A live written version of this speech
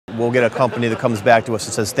we'll get a company that comes back to us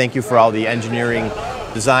and says, thank you for all the engineering,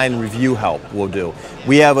 design, review help we'll do.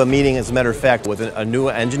 We have a meeting, as a matter of fact, with a new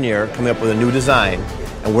engineer coming up with a new design,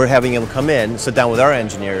 and we're having him come in, sit down with our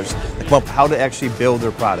engineers, and come up with how to actually build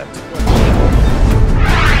their product.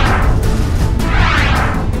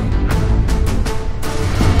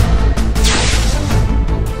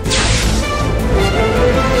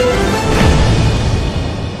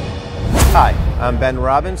 Hi, I'm Ben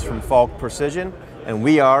Robbins from Falk Precision, and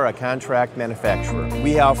we are a contract manufacturer.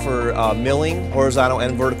 We offer milling, horizontal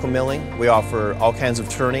and vertical milling. We offer all kinds of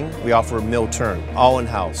turning. We offer mill turn, all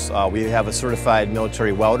in-house. We have a certified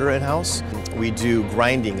military welder in-house. We do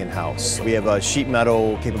grinding in-house. We have sheet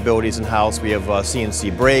metal capabilities in-house. We have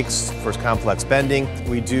CNC brakes for complex bending.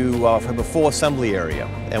 We do have a full assembly area,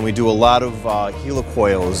 and we do a lot of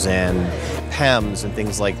helicoils and PEMs and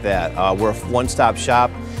things like that. We're a one-stop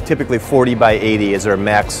shop. Typically 40 by 80 is our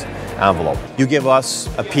max envelope. You give us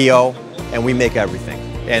a PO and we make everything,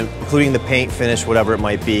 and including the paint, finish, whatever it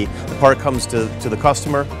might be. The part comes to the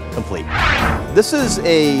customer complete. This is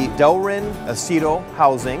a Delrin acetal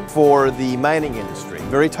housing for the mining industry.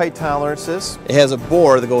 Very tight tolerances. It has a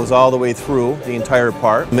bore that goes all the way through the entire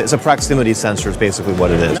part. It's a proximity sensor is basically what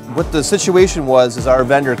it is. What the situation was is our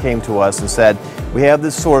vendor came to us and said, we have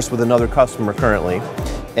this source with another customer currently,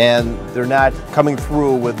 and they're not coming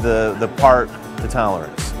through with the part to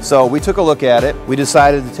tolerance. So we took a look at it, we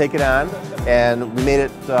decided to take it on, and we made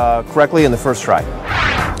it correctly in the first try.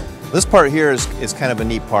 This part here is kind of a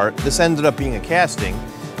neat part. This ended up being a casting,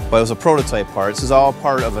 but it was a prototype part. This is all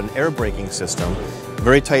part of an air braking system.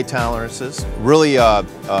 Very tight tolerances, really a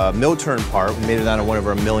mill turn part. We made it on one of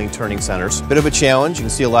our milling turning centers. Bit of a challenge. You can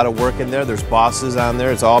see a lot of work in there. There's bosses on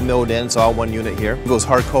there. It's all milled in. It's all one unit here. It goes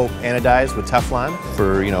hard coat anodized with Teflon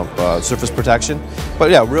for surface protection. But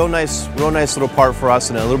yeah, real nice little part for us,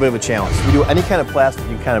 and a little bit of a challenge. We do any kind of plastic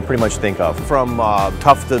you kind of pretty much think of, from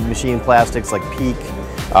tough to machine plastics like Peak,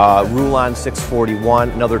 Rulon 641,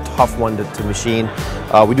 another tough one to machine.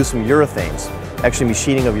 We do some urethanes. Actually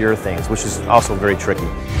machining of urethanes, which is also very tricky.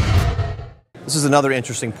 This is another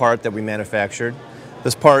interesting part that we manufactured.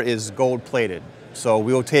 This part is gold plated. So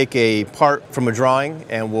we'll take a part from a drawing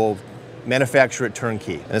and we'll manufacture it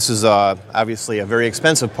turnkey. And this is obviously a very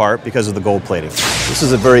expensive part because of the gold plating. This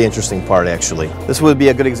is a very interesting part actually. This would be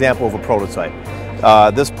a good example of a prototype.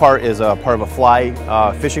 This part is a part of a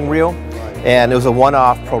fly fishing reel. And it was a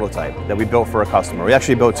one-off prototype that we built for a customer. We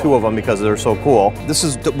actually built two of them because they're so cool. This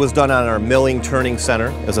was done on our milling turning center.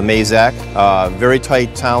 It was a Mazak, very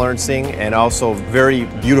tight tolerancing, and also very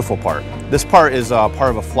beautiful part. This part is part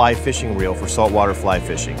of a fly fishing reel for saltwater fly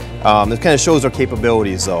fishing. This kind of shows our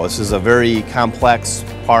capabilities though. This is a very complex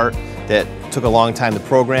part that took a long time to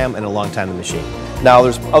program and a long time to machine. Now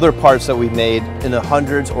there's other parts that we've made in the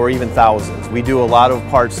hundreds or even thousands. We do a lot of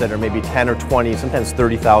parts that are maybe 10 or 20, sometimes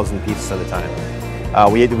 30,000 pieces at a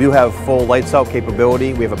time. We do have full lights out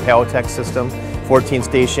capability. We have a Palletech system, 14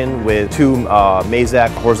 station with two Mazak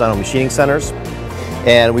horizontal machining centers,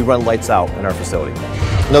 and we run lights out in our facility.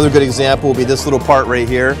 Another good example will be this little part right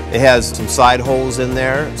here. It has some side holes in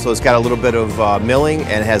there, so it's got a little bit of milling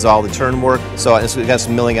and has all the turn work. So it's got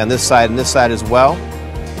some milling on this side and this side as well.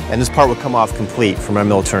 And this part would come off complete from our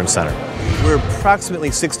mill turn center. We're approximately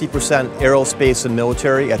 60% aerospace and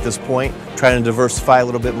military at this point, trying to diversify a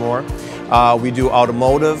little bit more. We do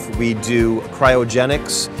automotive, we do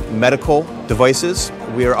cryogenics, medical devices.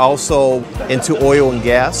 We are also into oil and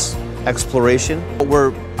gas exploration.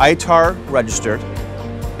 We're ITAR-registered,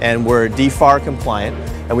 and we're DFAR compliant,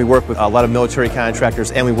 and we work with a lot of military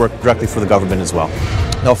contractors, and we work directly for the government as well.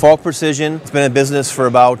 Now, Falk Precision has been in business for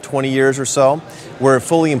about 20 years or so. We're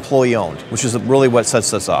fully employee-owned, which is really what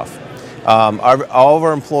sets us off. All of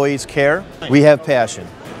our employees care. We have passion.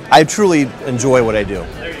 I truly enjoy what I do,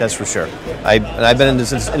 that's for sure. I've been in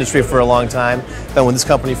this industry for a long time, been with this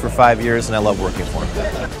company for 5 years, and I love working for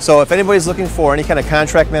them. So if anybody's looking for any kind of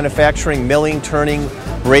contract manufacturing, milling, turning,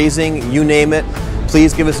 brazing, you name it,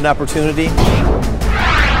 please give us an opportunity.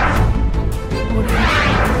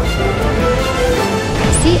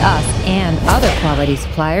 See us and other quality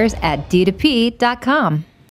suppliers at d2p.com.